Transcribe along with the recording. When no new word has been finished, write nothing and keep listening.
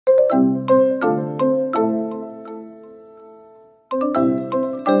Hey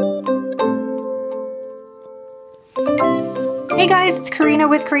guys, it's Karina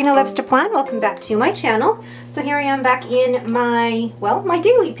with Karina Loves to Plan. Welcome back to my channel. So here I am back in my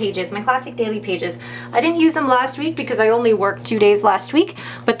daily pages, my classic daily pages. I didn't use them last week because I only worked 2 days last week,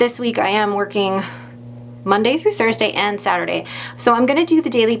 but this week I am working Monday through Thursday and Saturday. So I'm going to do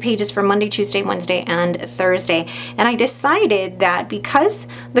the daily pages for Monday, Tuesday, Wednesday, and Thursday. And I decided that because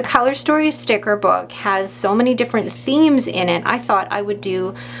the Color Stories sticker book has so many different themes in it, I thought I would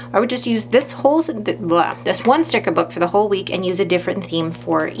just use this this one sticker book for the whole week and use a different theme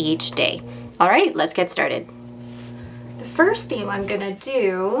for each day. All right, let's get started. The first theme I'm going to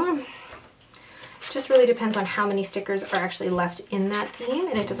do just really depends on how many stickers are actually left in that theme,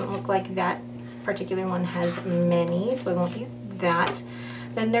 and it doesn't look like that particular one has many, so I won't use that.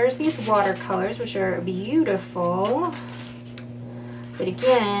 Then there's these watercolors, which are beautiful, but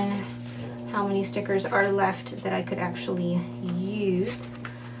again, how many stickers are left that I could actually use?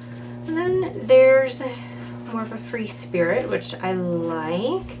 And then there's more of a free spirit, which I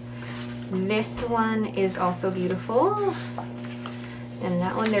like. This one is also beautiful, and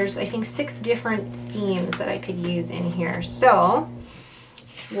that one, there's I think 6 different themes that I could use in here. So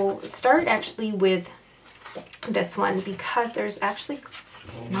we'll start actually with this one because there's actually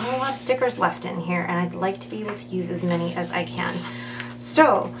not a lot of stickers left in here, and I'd like to be able to use as many as I can.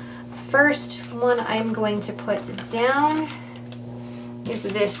 So first one I'm going to put down is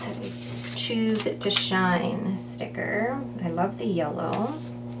this Choose to Shine sticker. I love the yellow.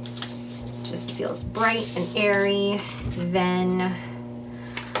 Just feels bright and airy. Then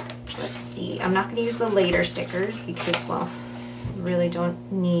let's see, I'm not going to use the later stickers because, well, really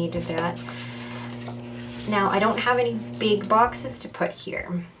don't need that. Now I don't have any big boxes to put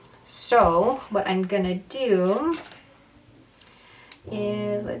here, so what I'm gonna do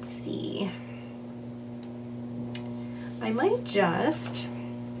is, let's see, I might just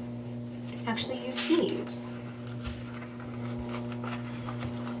actually use these.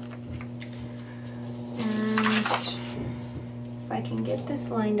 And if I can get this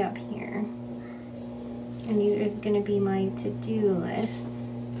lined up here, and these are going to be my to-do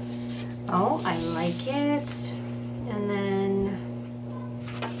lists. Oh, I like it. And then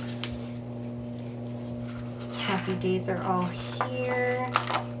happy days are all here,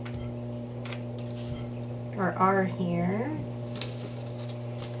 or are here.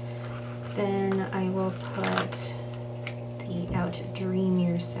 Then I will put the Outdream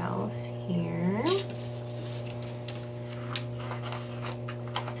Yourself here.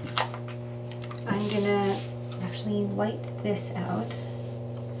 I'm gonna actually white this out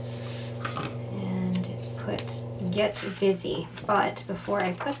and put Get Busy. But before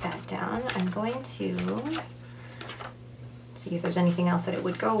I put that down, I'm going to see if there's anything else that it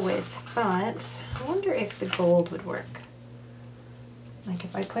would go with. But I wonder if the gold would work. Like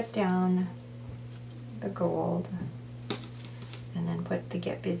if I put down the gold and then put the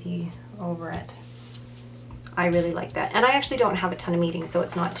Get Busy over it. I really like that. And I actually don't have a ton of meetings, so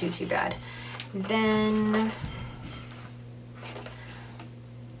it's not too bad. Then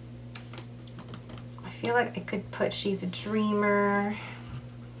I feel like I could put She's a Dreamer.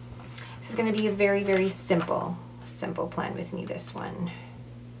 This is going to be a very, very simple plan with me, this one.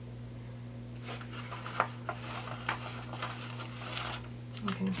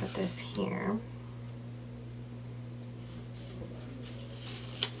 I'm going to put this here.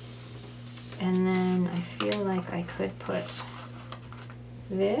 And then I feel like I could put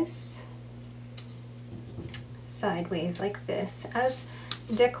this sideways like this as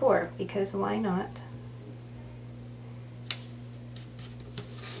decor, because why not?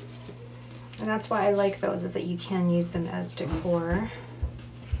 And that's why I like those, is that you can use them as decor.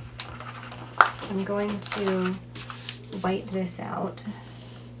 I'm going to white this out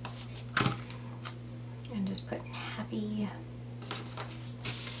and just put happy.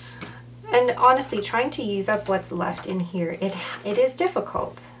 And honestly, trying to use up what's left in here, it is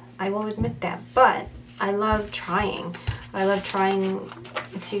difficult. I will admit that, but I love trying. I love trying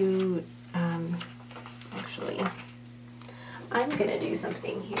to, actually, I'm gonna do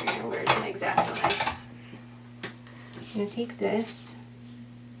something here. Where's my X-Acto knife? I'm gonna take this.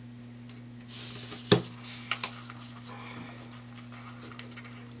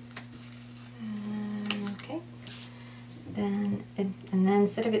 Okay. Then, and then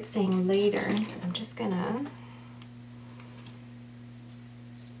instead of it saying later, I'm just gonna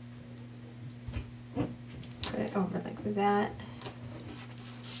put it over like that.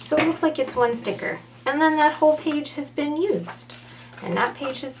 So it looks like it's one sticker. And then that whole page has been used. And that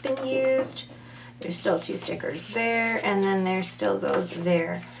page has been used. There's still 2 stickers there, and then there's still those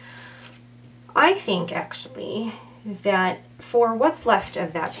there. I think actually that for what's left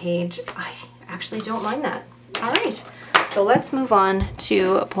of that page, I actually don't mind that. All right, so let's move on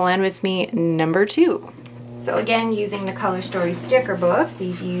to Plan With Me number 2. So again, using the Color Story sticker book,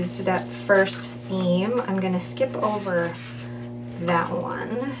 we've used that first theme. I'm gonna skip over that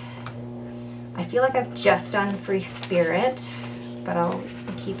one. I feel like I've just done Free Spirit, but I'll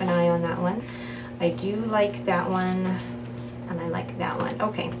keep an eye on that one. I do like that one, and I like that one.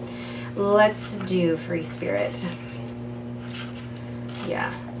 Okay, let's do Free Spirit.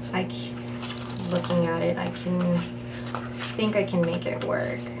 Yeah, looking at it, I think I can make it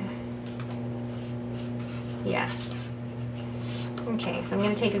work. Yeah. Okay, so I'm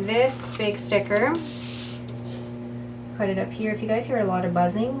going to take this big sticker, put it up here. If you guys hear a lot of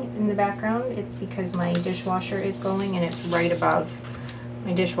buzzing in the background, it's because my dishwasher is going, and it's right above.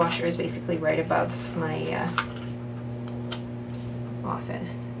 My dishwasher is basically right above my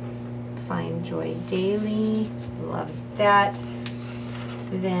office. Find Joy Daily, love that.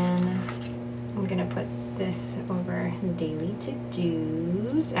 Then I'm going to put this over Daily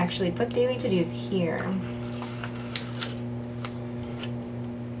To-Dos. Actually, put Daily To-Dos here.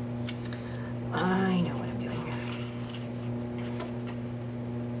 I know what I'm doing.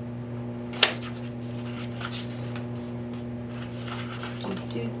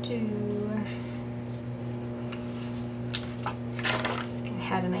 I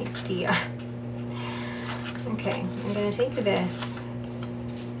had an idea. Okay, I'm going to take this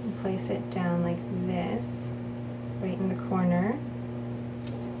and place it down like this, right in the corner,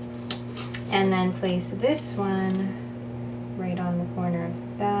 and then place this one right on the corner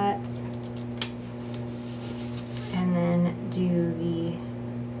of that, and then do the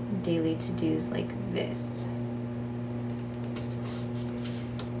Daily To-Dos like this.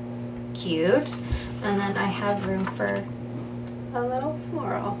 Cute. And then I have room for a little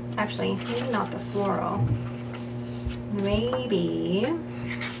floral. Actually, maybe not the floral. Maybe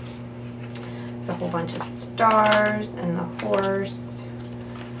it's a whole bunch of stars and the horse.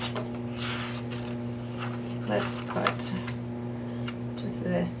 Let's put just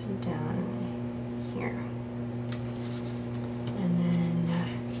this down here. And then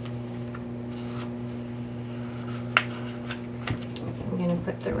I'm going to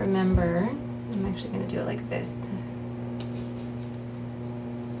put the remember. I'm actually going to do it like this.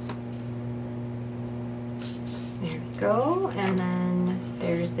 There we go. And then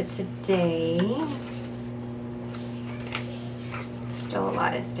there's the today. There's still a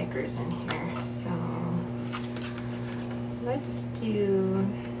lot of stickers in here, so let's do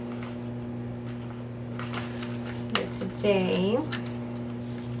the today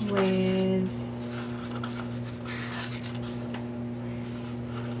with,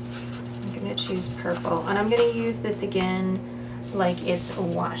 I'm going to choose purple, and I'm going to use this again like it's a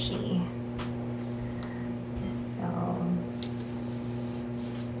washi. So I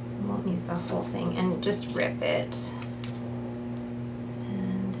won't use the whole thing, and just rip it.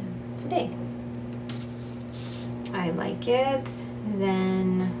 And today. I like it.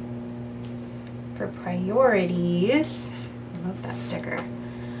 Then for priorities, I love that sticker.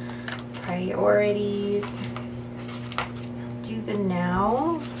 Priorities, do the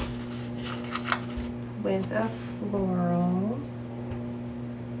now with a floral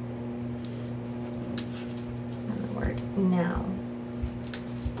and the word now.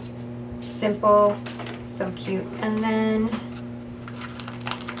 Simple, so cute. And then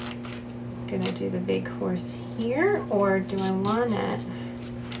gonna do the big horse here, or do I want it?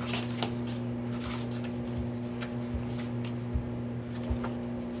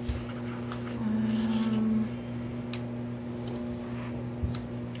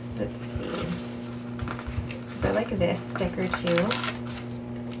 Let's see. So I like this sticker too,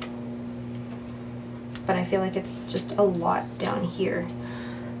 but I feel like it's just a lot down here.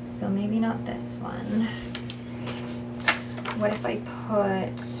 So maybe not this one. What if I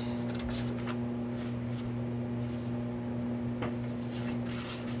put,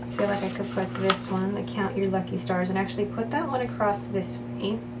 I feel like I could put this one, the Count Your Lucky Stars, and actually put that one across this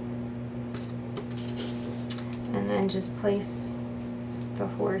way. And then just place the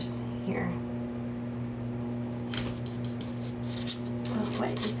horse here. Oh,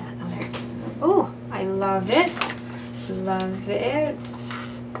 what is that? Oh, there. Oh, I love it. Love it.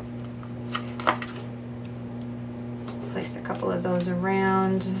 Place a couple of those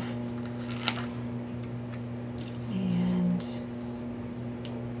around.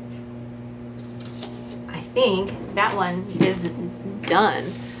 I think that one is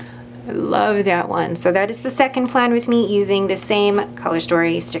done. I love that one. So that is the second Plan With Me using the same Color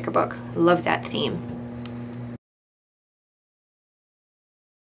Story sticker book. Love that theme.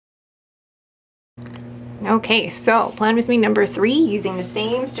 Okay, so plan with me number 3 using the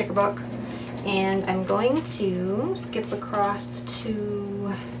same sticker book, and I'm going to skip across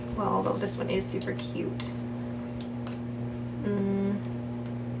to, well, although this one is super cute.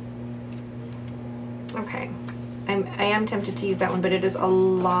 Okay, I am tempted to use that one, but it is a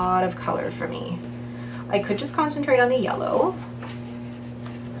lot of color for me. I could just concentrate on the yellow.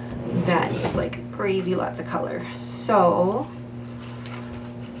 That is like crazy lots of color. So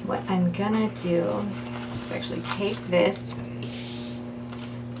what I'm gonna do is actually take this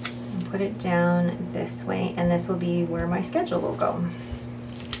and put it down this way, and this will be where my schedule will go.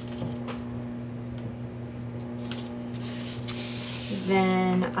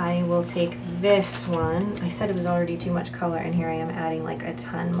 Then I will take this one. I said it was already too much color, and here I am adding like a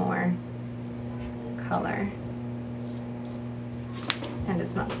ton more color. And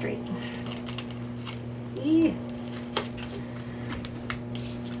it's not straight. Eee.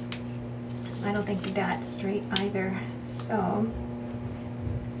 I don't think that's straight either. So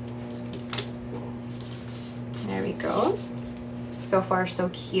there we go. So far so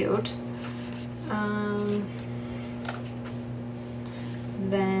cute.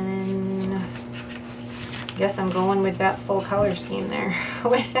 Then I guess I'm going with that full color scheme there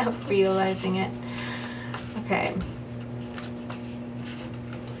without realizing it. Okay.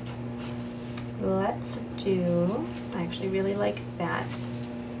 Let's do, I actually really like that.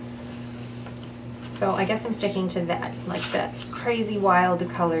 So I guess I'm sticking to that, like that crazy wild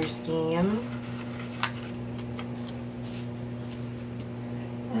color scheme.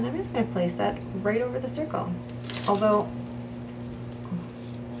 And I'm just going to place that right over the circle. Although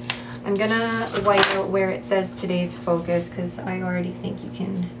I'm going to white out where it says today's focus, because I already think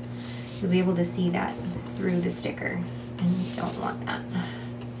you'll be able to see that through the sticker, and you don't want that.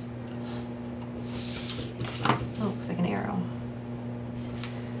 Oh, looks like an arrow.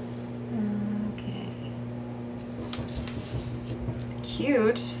 Okay.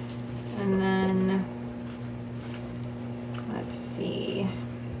 Cute. And then, let's see.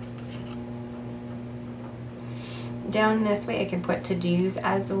 Down this way I can put to-dos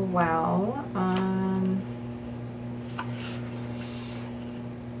as well.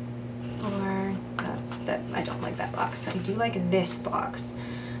 Or that I don't like that box. I do like this box.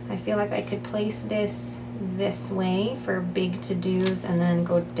 I feel like I could place this way for big to-dos and then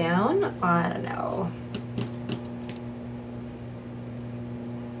go down. I don't know.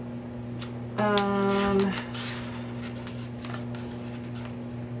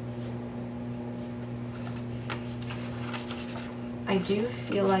 I do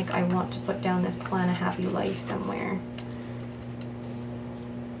feel like I want to put down this plan a happy life somewhere.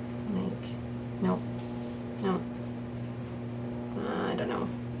 Like, nope, no. I don't know.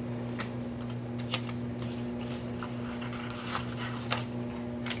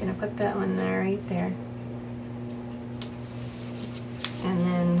 Gonna put that one there, right there. And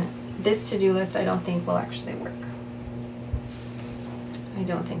then this to-do list I don't think will actually work. I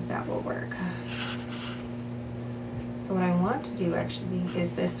don't think that will work. So what I want to do actually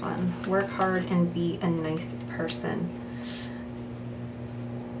is this one. Work hard and be a nice person.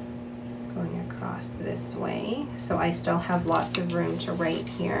 Going across this way. So I still have lots of room to write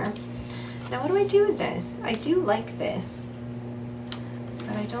here. Now what do I do with this? I do like this,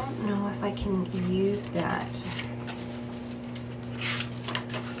 but I don't know if I can use that.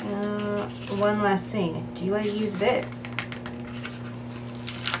 One last thing. Do I use this?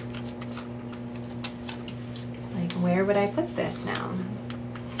 Where would I put this now?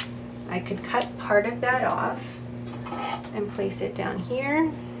 I could cut part of that off and place it down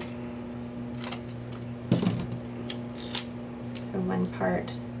here. So one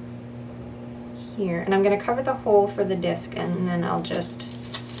part here. And I'm going to cover the hole for the disc, and then I'll just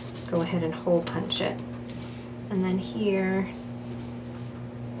go ahead and hole punch it. And then here,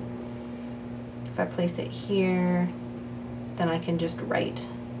 if I place it here, then I can just write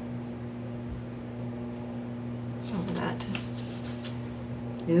over that.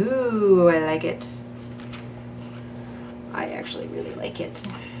 Ooh, I like it. I actually really like it.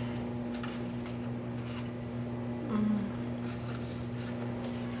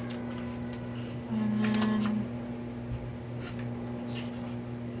 And then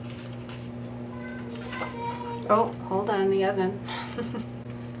oh, hold on, the oven.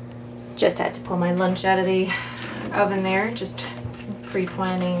 Just had to pull my lunch out of the oven there, just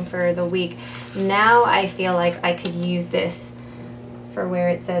pre-planning for the week. Now I feel like I could use this for where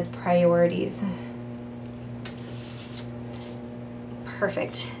it says priorities.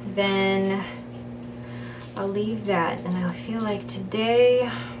 Perfect. Then I'll leave that, and I feel like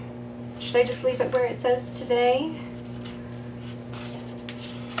today, should I just leave it where it says today?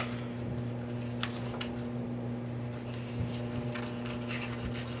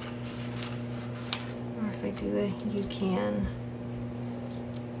 Do a you can.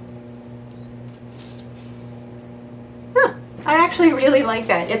 Huh, I actually really like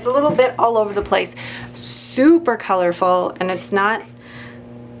that. It's a little bit all over the place. Super colorful, and it's not,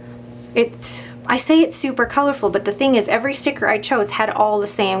 I say it's super colorful, but the thing is every sticker I chose had all the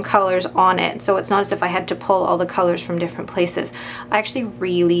same colors on it, so it's not as if I had to pull all the colors from different places. I actually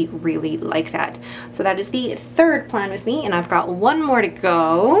really, really like that. So that is the third plan with me, and I've got one more to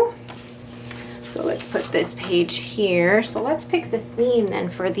go. So let's put this page here. So let's pick the theme then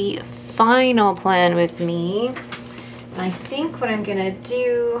for the final plan with me. And I think what I'm gonna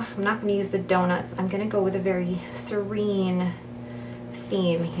do, I'm not gonna use the donuts. I'm gonna go with a very serene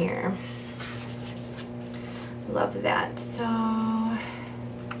theme here. Love that. So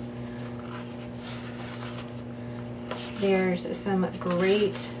there's some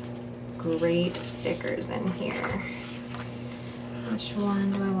great stickers in here. Which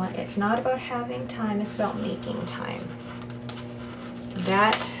one do I want? It's not about having time, it's about making time.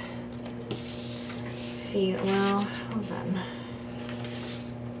 That feel, well, hold on.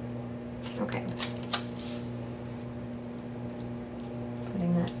 Okay.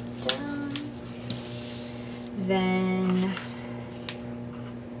 Putting that down. Then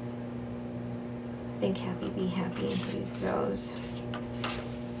think happy, be happy, and use those.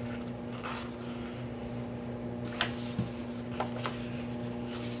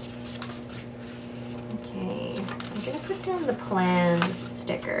 Okay, I'm gonna put down the plans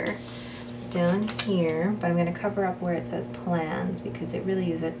sticker down here, but I'm gonna cover up where it says plans because it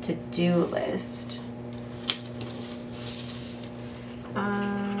really is a to-do list.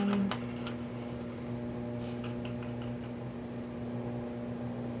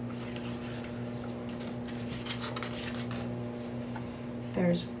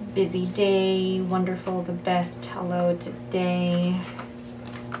 There's busy day, wonderful, the best, hello today.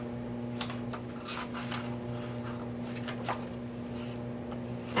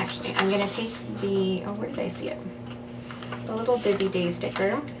 Actually, I'm gonna take the, oh, where did I see it? The little busy day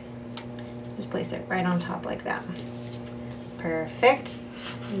sticker. Just place it right on top like that. Perfect.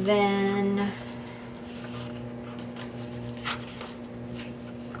 Then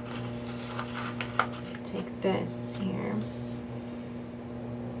take this here.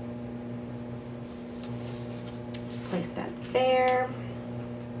 Place that there.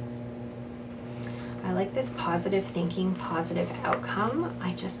 I like this positive thinking, positive outcome.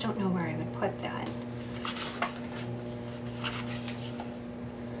 I just don't know where I would put that.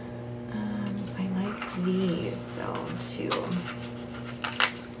 I like these though too.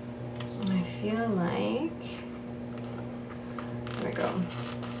 I feel like, there we go.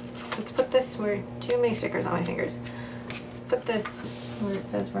 Let's put this where, too many stickers on my fingers. Let's put this where it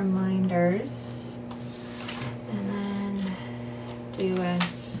says reminders. And then do a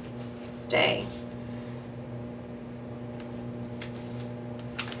stay.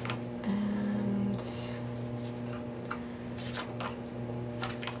 And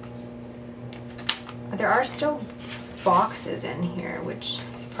there are still boxes in here, which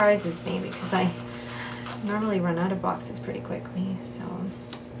surprises me because I normally run out of boxes pretty quickly. So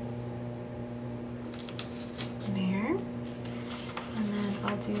there. And then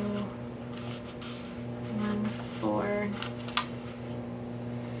I'll do one for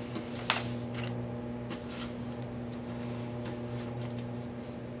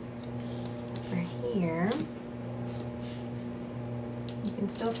here. You can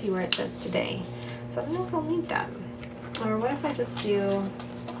still see where it says today. So I don't know if I'll need that. Or what if I just do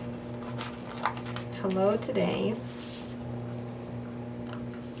hello today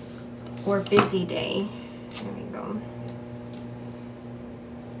or busy day. There we go.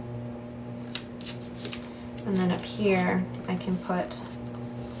 And then up here I can put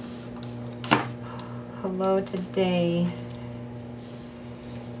hello today.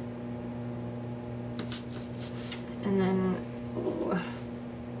 And then, ooh,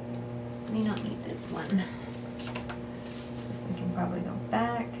 may not need this one. This one can probably go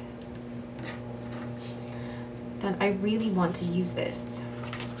back. Then I really want to use this,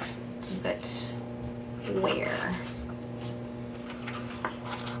 but where?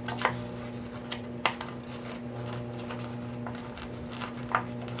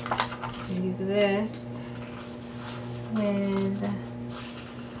 Use this with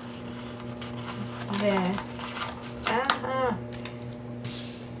this.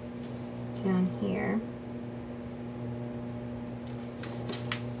 Down here.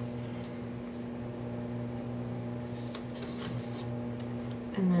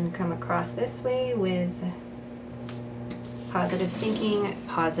 And then come across this way with positive thinking,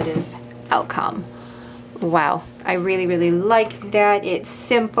 positive outcome. Wow, I really, really like that. It's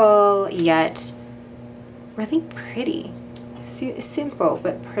simple yet really pretty. Simple,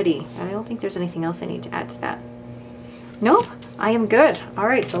 but pretty. And I don't think there's anything else I need to add to that. Nope, I am good. All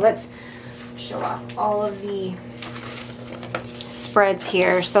right, so let's show off all of the spreads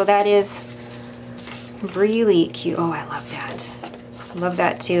here. So that is really cute. Oh, I love that. Love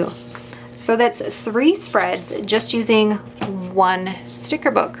that too. So that's 3 spreads just using 1 sticker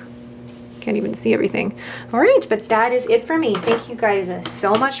book. Can't even see everything. All right, but that is it for me. Thank you guys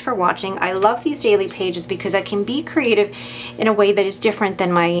so much for watching. I love these daily pages because I can be creative in a way that is different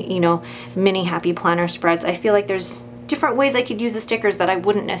than my, you know, mini happy planner spreads. I feel like there's different ways I could use the stickers that I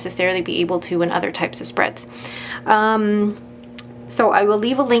wouldn't necessarily be able to in other types of spreads. So I will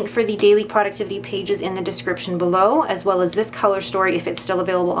leave a link for the daily productivity pages in the description below, as well as this color story if it's still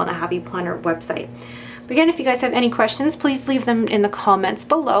available on the Happy Planner website. But again, if you guys have any questions, please leave them in the comments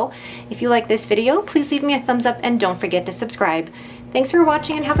below. If you like this video, please leave me a thumbs up and don't forget to subscribe. Thanks for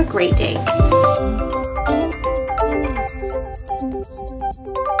watching and have a great day.